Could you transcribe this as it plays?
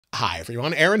Hi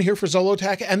everyone, Aaron here for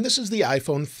Zollotech, and this is the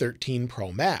iPhone 13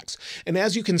 Pro Max. And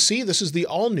as you can see, this is the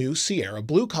all-new Sierra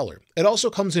Blue color. It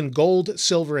also comes in gold,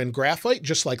 silver, and graphite,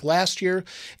 just like last year,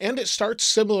 and it starts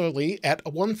similarly at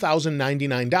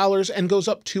 $1,099 and goes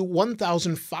up to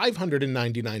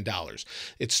 $1,599.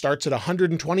 It starts at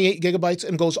 128 gigabytes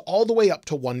and goes all the way up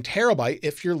to 1 terabyte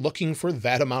if you're looking for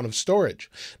that amount of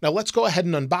storage. Now let's go ahead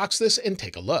and unbox this and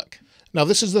take a look. Now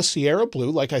this is the Sierra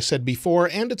Blue, like I said before,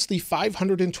 and it's the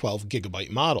 512 gigabyte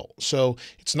model. So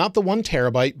it's not the 1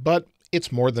 terabyte, but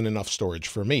it's more than enough storage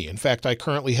for me. In fact, I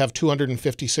currently have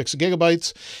 256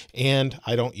 gigabytes, and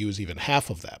I don't use even half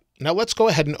of that. Now let's go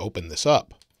ahead and open this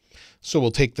up. So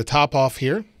we'll take the top off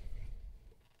here.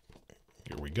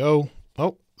 Here we go.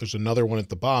 Oh, there's another one at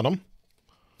the bottom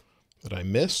that I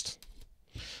missed.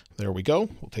 There we go.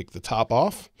 We'll take the top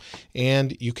off,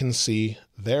 and you can see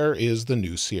there is the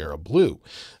new Sierra Blue.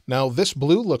 Now this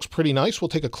blue looks pretty nice. We'll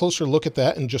take a closer look at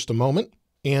that in just a moment.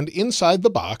 And inside the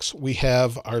box, we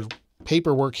have our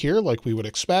paperwork here like we would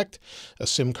expect, a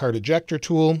SIM card ejector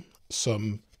tool,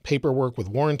 some paperwork with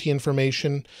warranty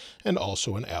information, and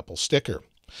also an Apple sticker.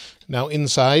 Now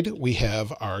inside we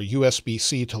have our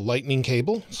USB-C to Lightning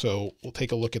cable. So we'll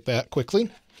take a look at that quickly.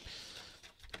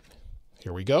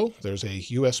 Here we go. There's a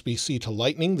USB-C to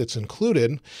Lightning that's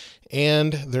included,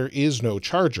 and there is no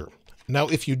charger. Now,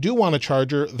 if you do want a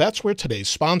charger, that's where today's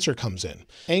sponsor comes in.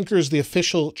 Anker is the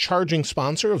official charging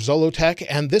sponsor of Zollotech,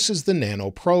 and this is the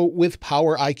Nano Pro with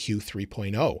Power IQ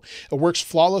 3.0. It works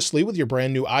flawlessly with your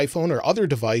brand new iPhone or other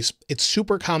device. It's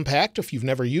super compact if you've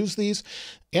never used these,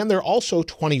 and they're also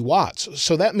 20 watts.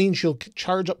 So that means you'll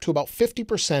charge up to about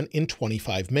 50% in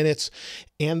 25 minutes,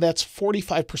 and that's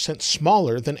 45%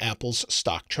 smaller than Apple's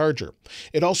stock charger.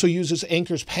 It also uses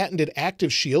Anker's patented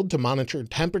Active Shield to monitor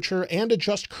temperature and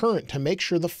adjust current to make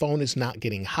sure the phone is not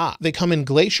getting hot. They come in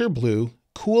Glacier Blue,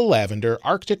 Cool Lavender,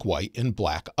 Arctic White, and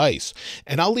Black Ice.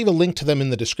 And I'll leave a link to them in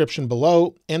the description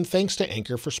below, and thanks to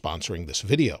Anker for sponsoring this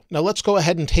video. Now let's go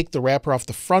ahead and take the wrapper off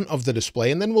the front of the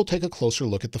display, and then we'll take a closer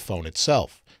look at the phone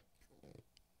itself.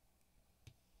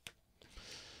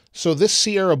 So this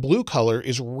Sierra Blue color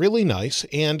is really nice,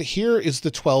 and here is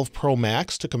the 12 Pro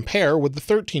Max to compare with the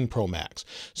 13 Pro Max.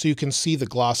 So you can see the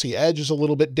glossy edge is a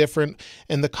little bit different,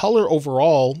 and the color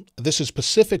overall, this is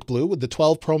Pacific Blue with the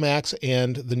 12 Pro Max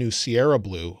and the new Sierra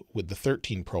Blue with the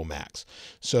 13 Pro Max.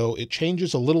 So it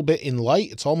changes a little bit in light.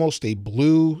 It's almost a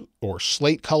blue or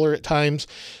slate color at times.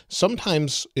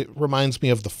 Sometimes it reminds me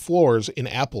of the floors in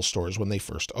Apple stores when they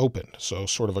first opened. So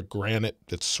sort of a granite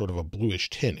that's sort of a bluish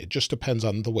tint. It just depends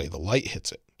on the way the light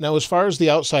hits it. Now, as far as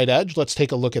the outside edge, let's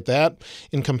take a look at that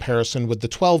in comparison with the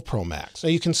 12 Pro Max. Now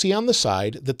you can see on the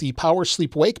side that the power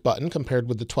sleep wake button compared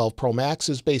with the 12 Pro Max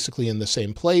is basically in the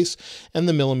same place, and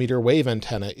the millimeter wave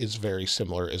antenna is very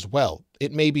similar as well.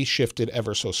 It may be shifted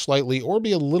ever so slightly or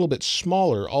be a little bit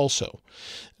smaller also.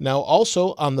 Now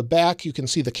also on the back, you can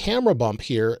see the camera bump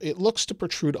here. It looks to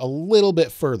protrude a little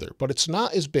bit further, but it's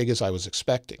not as big as I was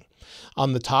expecting.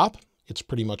 On the top, it's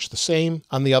pretty much the same.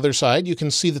 On the other side, you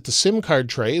can see that the SIM card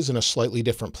tray is in a slightly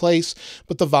different place,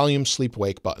 but the volume, sleep,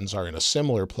 wake buttons are in a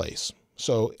similar place.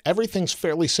 So everything's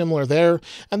fairly similar there.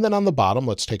 And then on the bottom,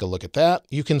 let's take a look at that.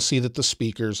 You can see that the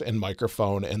speakers and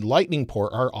microphone and lightning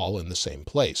port are all in the same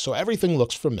place. So everything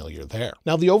looks familiar there.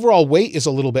 Now the overall weight is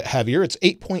a little bit heavier. It's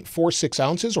 8.46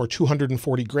 ounces or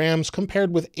 240 grams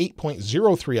compared with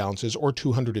 8.03 ounces or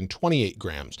 228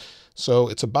 grams. So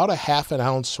it's about a half an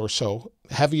ounce or so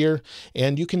heavier,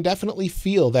 and you can definitely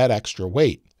feel that extra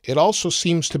weight. It also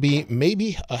seems to be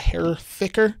maybe a hair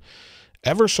thicker,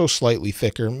 ever so slightly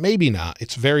thicker, maybe not.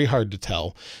 It's very hard to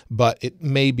tell, but it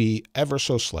may be ever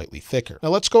so slightly thicker. Now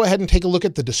let's go ahead and take a look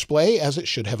at the display, as it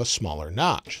should have a smaller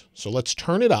notch. So let's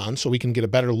turn it on so we can get a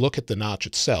better look at the notch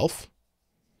itself.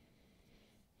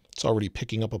 It's already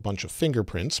picking up a bunch of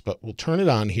fingerprints, but we'll turn it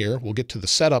on here. We'll get to the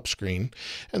setup screen,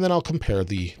 and then I'll compare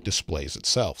the displays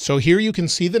itself. So here you can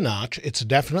see the notch. It's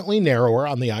definitely narrower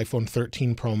on the iPhone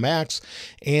 13 Pro Max,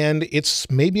 and it's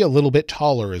maybe a little bit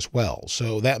taller as well.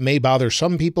 So that may bother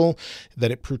some people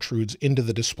that it protrudes into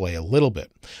the display a little bit.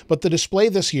 But the display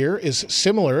this year is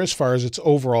similar as far as its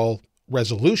overall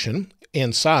resolution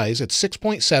and size. It's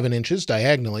 6.7 inches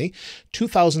diagonally,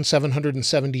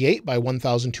 2,778 by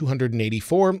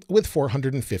 1,284 with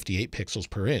 458 pixels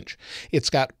per inch. It's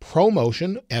got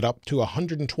ProMotion at up to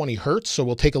 120 hertz, so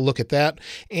we'll take a look at that,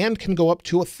 and can go up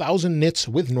to 1,000 nits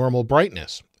with normal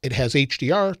brightness. It has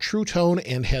HDR, True Tone,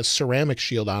 and has Ceramic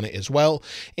Shield on it as well.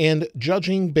 And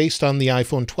judging based on the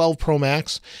iPhone 12 Pro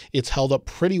Max, it's held up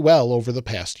pretty well over the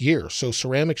past year. So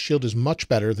Ceramic Shield is much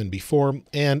better than before,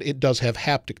 and it does have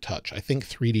haptic touch. I think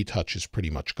 3D touch is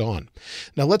pretty much gone.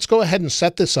 Now let's go ahead and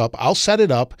set this up. I'll set it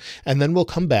up, and then we'll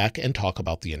come back and talk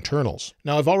about the internals.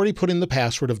 Now I've already put in the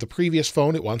password of the previous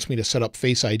phone. It wants me to set up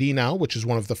Face ID now, which is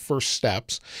one of the first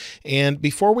steps. And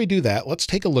before we do that, let's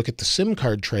take a look at the SIM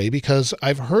card tray, because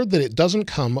I've heard that it doesn't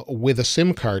come with a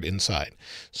SIM card inside.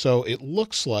 So it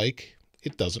looks like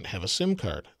it doesn't have a SIM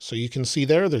card. So you can see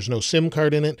there's no SIM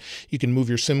card in it. You can move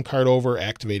your SIM card over,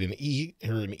 activate an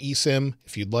eSIM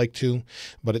if you'd like to,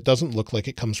 but it doesn't look like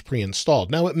it comes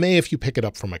pre-installed. Now it may if you pick it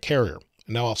up from a carrier.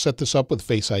 Now I'll set this up with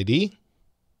Face ID.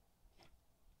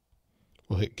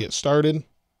 We'll hit Get Started.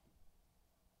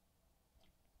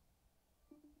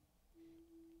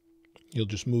 You'll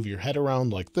just move your head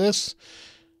around like this,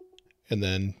 and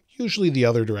then usually the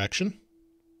other direction.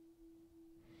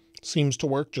 Seems to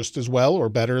work just as well or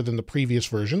better than the previous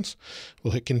versions.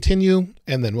 We'll hit Continue,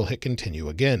 and then we'll hit Continue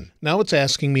again. Now it's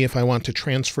asking me if I want to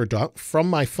transfer from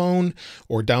my phone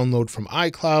or download from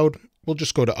iCloud. We'll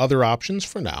just go to Other Options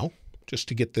for now, just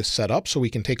to get this set up so we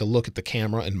can take a look at the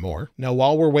camera and more. Now,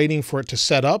 while we're waiting for it to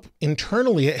set up,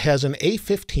 internally it has an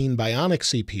A15 Bionic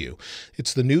CPU.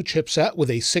 It's the new chipset with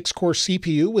a 6-core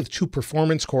CPU with 2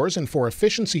 performance cores and 4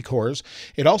 efficiency cores.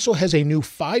 It also has a new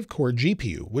 5-core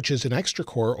GPU, which is an extra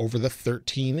core over the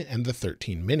 13 and the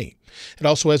 13 mini. It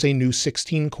also has a new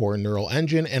 16-core neural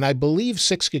engine, and I believe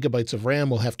 6 gigabytes of RAM.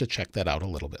 We'll have to check that out a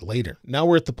little bit later. Now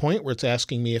we're at the point where it's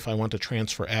asking me if I want to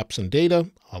transfer apps and data.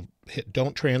 I'll hit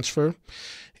Don't Transfer,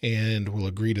 and we'll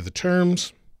agree to the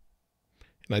terms.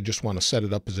 And I just want to set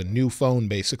it up as a new phone,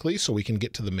 basically, so we can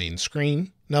get to the main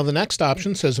screen. Now the next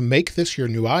option says make this your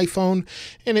new iPhone,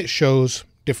 and it shows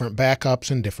different backups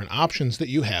and different options that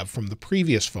you have from the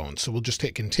previous phone. So we'll just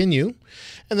hit Continue,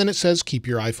 and then it says keep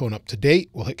your iPhone up to date.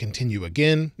 We'll hit Continue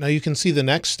again. Now you can see the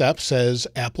next step says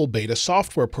Apple Beta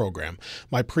Software Program.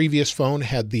 My previous phone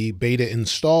had the beta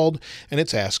installed, and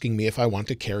it's asking me if I want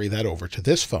to carry that over to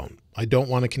this phone. I don't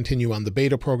want to continue on the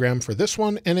beta program for this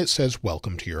one, and it says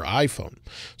welcome to your iPhone.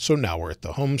 So now we're at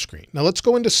the home screen. Now let's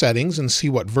go into settings and see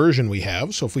what version we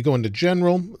have. So if we go into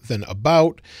general, then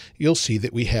about, you'll see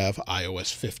that we have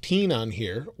iOS 15 on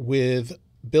here with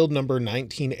build number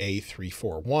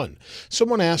 19A341.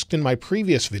 Someone asked in my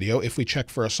previous video if we check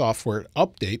for a software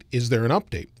update, is there an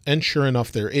update? And sure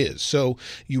enough, there is. So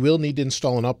you will need to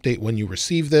install an update when you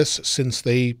receive this, since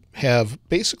they have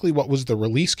basically what was the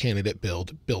release candidate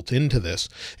build built into this,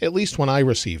 at least when I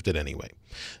received it anyway.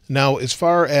 Now, as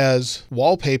far as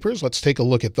wallpapers, let's take a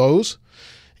look at those.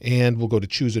 And we'll go to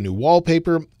choose a new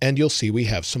wallpaper, and you'll see we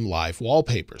have some live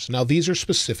wallpapers. Now these are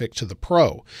specific to the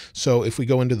Pro. So if we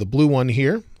go into the blue one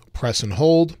here, press and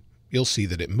hold, you'll see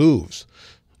that it moves.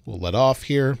 We'll let off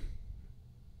here.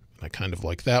 I kind of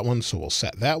like that one, so we'll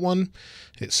set that one.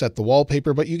 Hit set the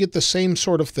wallpaper, but you get the same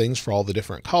sort of things for all the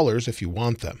different colors if you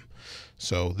want them.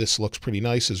 So this looks pretty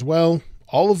nice as well.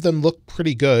 All of them look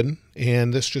pretty good,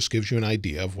 and this just gives you an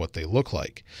idea of what they look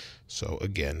like. So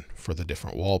again, for the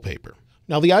different wallpaper.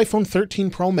 Now the iPhone 13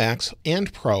 Pro Max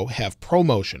and Pro have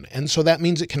ProMotion, and so that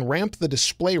means it can ramp the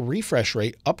display refresh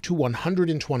rate up to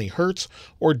 120 Hertz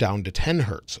or down to 10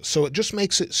 Hertz. So it just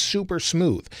makes it super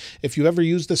smooth. If you ever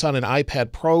use this on an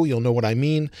iPad Pro, you'll know what I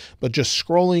mean, but just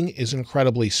scrolling is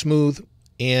incredibly smooth,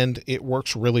 and it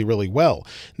works really, really well.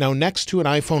 Now next to an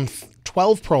iPhone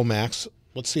 12 Pro Max,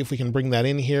 let's see if we can bring that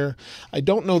in here. I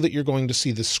don't know that you're going to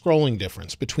see the scrolling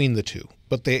difference between the two,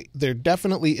 but there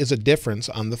definitely is a difference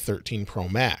on the 13 Pro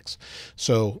Max.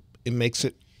 So it makes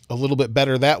it a little bit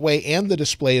better that way, and the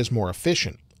display is more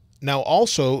efficient. Now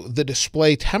also, the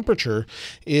display temperature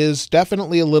is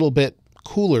definitely a little bit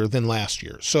cooler than last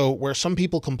year. So where some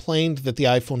people complained that the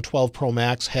iPhone 12 Pro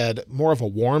Max had more of a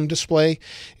warm display,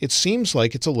 it seems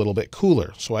like it's a little bit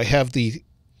cooler. So I have the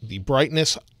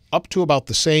brightness up to about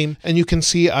the same. And you can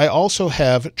see I also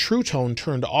have True Tone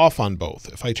turned off on both.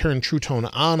 If I turn True Tone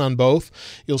on both,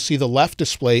 you'll see the left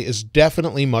display is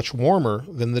definitely much warmer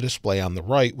than the display on the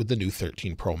right with the new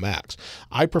 13 Pro Max.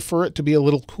 I prefer it to be a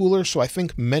little cooler, so I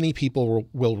think many people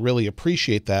will really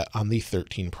appreciate that on the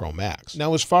 13 Pro Max.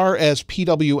 Now, as far as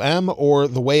PWM or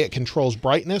the way it controls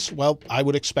brightness, well, I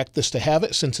would expect this to have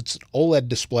it since it's an OLED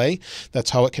display. That's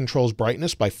how it controls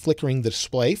brightness, by flickering the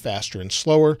display faster and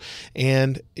slower.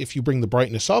 And if you bring the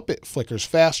brightness up, it flickers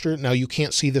faster. Now, you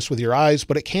can't see this with your eyes,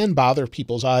 but it can bother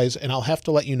people's eyes, and I'll have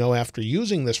to let you know after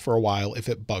using this for a while if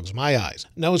it bugs my eyes.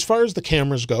 Now, as far as the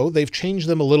cameras go, they've changed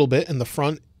them a little bit. In the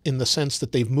front, in the sense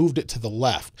that they've moved it to the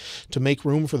left. To make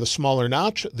room for the smaller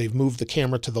notch, they've moved the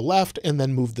camera to the left and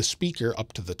then moved the speaker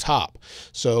up to the top.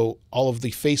 So all of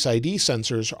the Face ID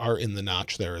sensors are in the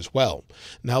notch there as well.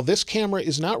 Now this camera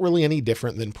is not really any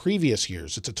different than previous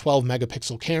years. It's a 12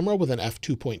 megapixel camera with an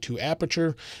f2.2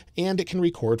 aperture, and it can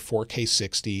record 4K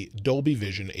 60 Dolby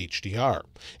Vision HDR.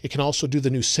 It can also do the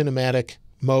new cinematic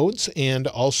modes and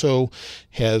also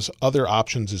has other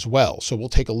options as well. So we'll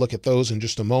take a look at those in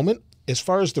just a moment. As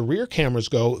far as the rear cameras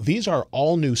go, these are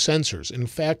all new sensors. In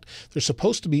fact, they're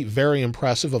supposed to be very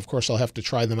impressive. Of course, I'll have to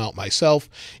try them out myself.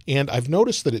 And I've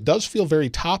noticed that it does feel very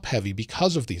top heavy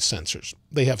because of these sensors.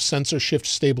 They have sensor shift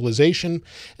stabilization,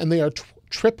 and they are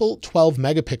triple 12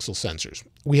 megapixel sensors.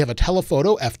 We have a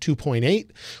telephoto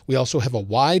f2.8, we also have a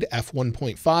wide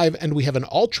f1.5, and we have an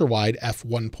ultra wide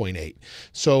f1.8.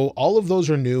 So all of those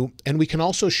are new, and we can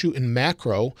also shoot in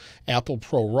macro, Apple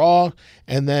Pro RAW,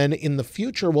 and then in the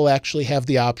future we'll actually have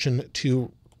the option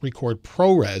to record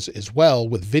ProRes as well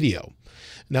with video.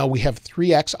 Now we have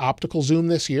 3x optical zoom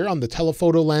this year on the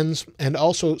telephoto lens, and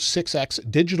also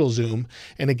 6x digital zoom,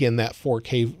 and again that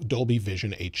 4K Dolby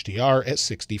Vision HDR at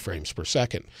 60 frames per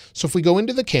second. So if we go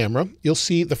into the camera, you'll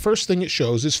see the first thing it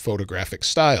shows is photographic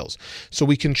styles. So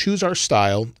we can choose our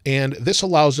style, and this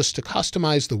allows us to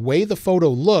customize the way the photo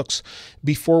looks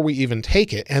before we even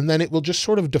take it, and then it will just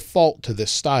sort of default to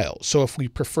this style. So if we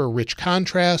prefer rich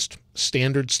contrast,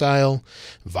 standard style,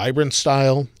 vibrant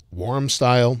style, warm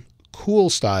style, cool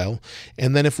style,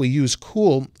 and then if we use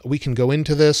cool, we can go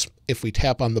into this. If we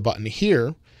tap on the button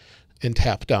here and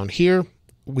tap down here,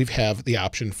 we have the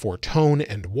option for tone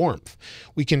and warmth.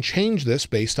 We can change this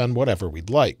based on whatever we'd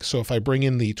like. So if I bring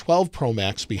in the 12 Pro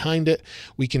Max behind it,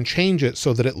 we can change it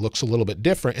so that it looks a little bit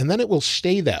different, and then it will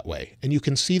stay that way. And you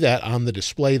can see that on the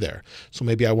display there. So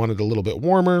maybe I want it a little bit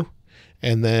warmer,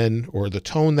 and then, or the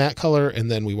tone that color, and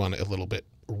then we want it a little bit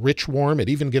rich warm. It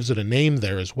even gives it a name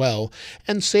there as well,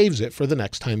 and saves it for the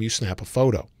next time you snap a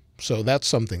photo. So that's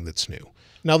something that's new.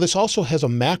 Now this also has a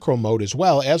macro mode as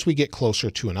well as we get closer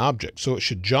to an object. So it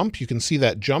should jump. You can see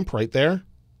that jump right there.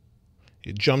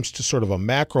 It jumps to sort of a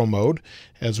macro mode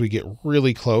as we get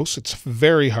really close. It's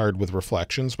very hard with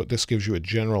reflections, but this gives you a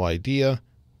general idea.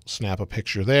 Snap a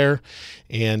picture there,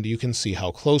 and you can see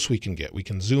how close we can get. We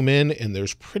can zoom in, and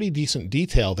there's pretty decent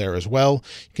detail there as well.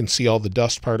 You can see all the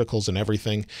dust particles and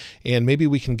everything, and maybe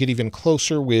we can get even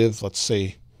closer with, let's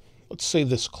say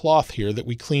this cloth here that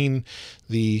we clean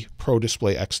the Pro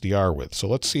Display XDR with. So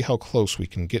let's see how close we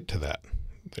can get to that.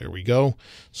 There we go.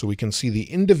 So we can see the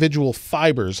individual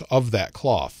fibers of that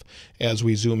cloth as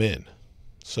we zoom in.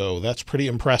 So that's pretty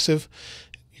impressive.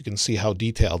 You can see how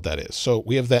detailed that is. So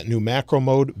we have that new macro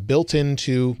mode built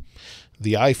into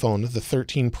the iPhone, the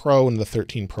 13 Pro and the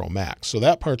 13 Pro Max. So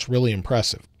that part's really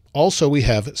impressive. Also, we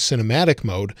have cinematic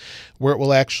mode where it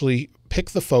will actually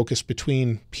pick the focus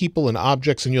between people and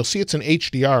objects, and you'll see it's in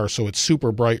HDR, so it's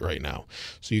super bright right now.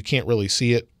 So you can't really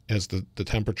see it as the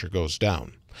temperature goes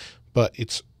down. But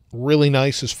it's really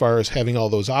nice as far as having all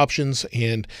those options,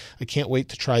 and I can't wait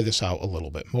to try this out a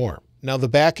little bit more. Now the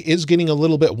back is getting a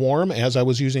little bit warm as I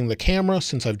was using the camera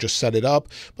since I've just set it up,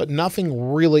 but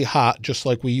nothing really hot, just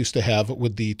like we used to have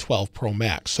with the 12 Pro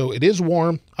Max. So it is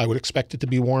warm. I would expect it to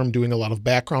be warm doing a lot of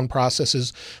background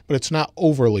processes, but it's not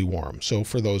overly warm. So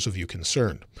for those of you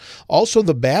concerned. Also,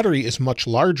 the battery is much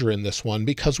larger in this one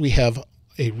because we have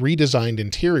a redesigned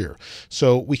interior.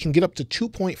 So we can get up to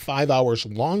 2.5 hours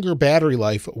longer battery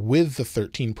life with the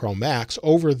 13 Pro Max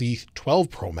over the 12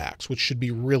 Pro Max, which should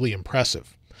be really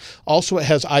impressive. Also, it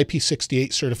has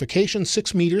IP68 certification,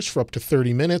 6 meters for up to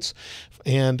 30 minutes.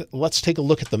 And let's take a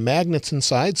look at the magnets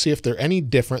inside, see if they're any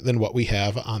different than what we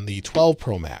have on the 12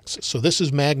 Pro Max. So this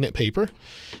is magnet paper,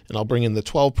 and I'll bring in the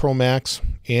 12 Pro Max,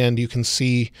 and you can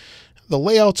see the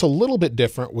layout's a little bit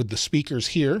different with the speakers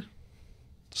here.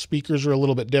 Speakers are a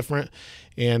little bit different,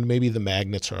 and maybe the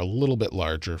magnets are a little bit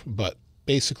larger, but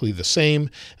basically the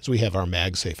same as we have our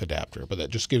MagSafe adapter, but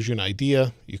that just gives you an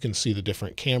idea. You can see the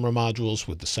different camera modules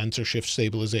with the sensor shift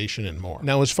stabilization and more.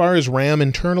 Now, as far as RAM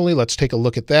internally, let's take a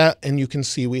look at that, and you can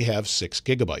see we have 6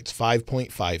 gigabytes,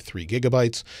 5.53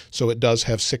 gigabytes. So it does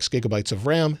have 6 gigabytes of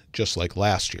RAM, just like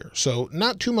last year. So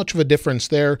not too much of a difference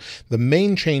there. The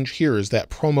main change here is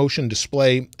that ProMotion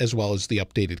display, as well as the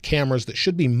updated cameras that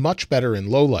should be much better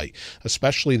in low light,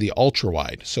 especially the ultra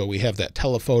wide. So we have that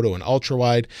telephoto and ultra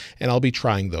wide, and I'll be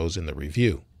trying those in the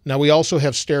review. Now we also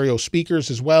have stereo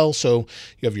speakers as well. So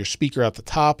you have your speaker at the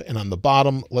top and on the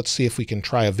bottom. Let's see if we can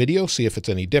try a video, see if it's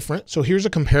any different. So here's a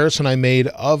comparison I made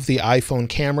of the iPhone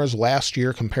cameras last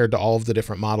year compared to all of the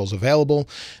different models available.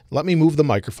 Let me move the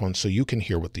microphone so you can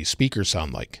hear what these speakers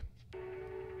sound like.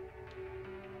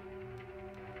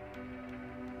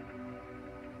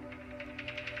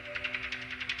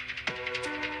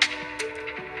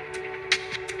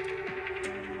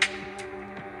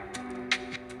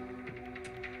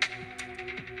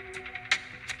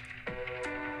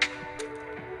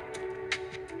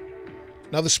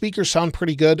 Now the speakers sound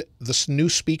pretty good. This new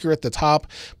speaker at the top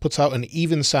puts out an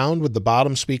even sound with the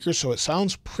bottom speaker, so it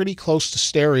sounds pretty close to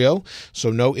stereo,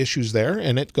 so no issues there,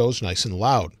 and it goes nice and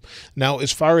loud. Now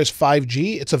as far as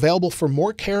 5G, it's available for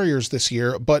more carriers this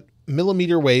year, but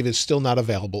millimeter wave is still not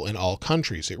available in all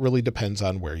countries. It really depends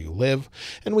on where you live.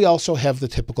 And we also have the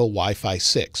typical Wi-Fi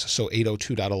 6, so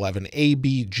 802.11a,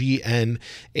 b, g, n,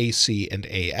 AC, and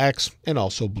AX, and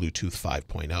also Bluetooth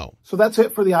 5.0. So that's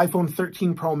it for the iPhone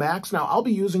 13 Pro Max. Now, I'll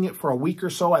be using it for a week or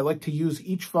so. I like to use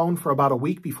each phone for about a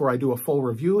week before I do a full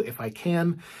review, if I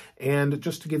can, and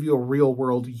just to give you a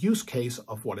real-world use case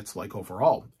of what it's like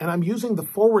overall. And I'm using the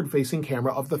forward-facing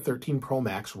camera of the 13 Pro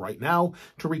Max right now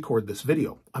to record this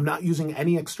video. I'm not using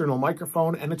any external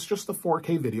microphone, and it's just the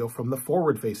 4K video from the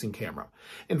forward-facing camera.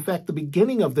 In fact, the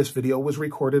beginning of this video was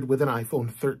recorded with an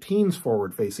iPhone 13's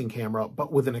forward-facing camera,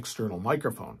 but with an external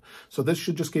microphone. So this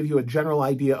should just give you a general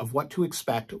idea of what to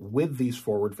expect with these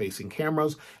forward-facing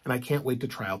cameras, and I can't wait to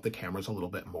try out the cameras a little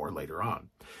bit more later on.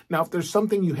 Now, if there's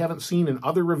something you haven't seen in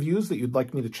other reviews that you'd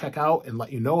like me to check out and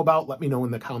let you know about, let me know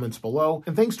in the comments below.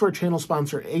 And thanks to our channel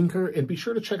sponsor, Anchor, and be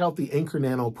sure to check out the Anchor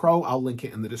Nano Pro. I'll link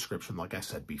it in the description like I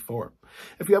said before.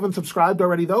 If you haven't subscribed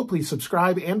already, though, please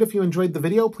subscribe, and if you enjoyed the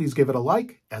video, please give it a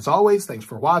like. As always, thanks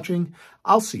for watching.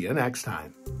 I'll see you next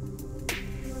time.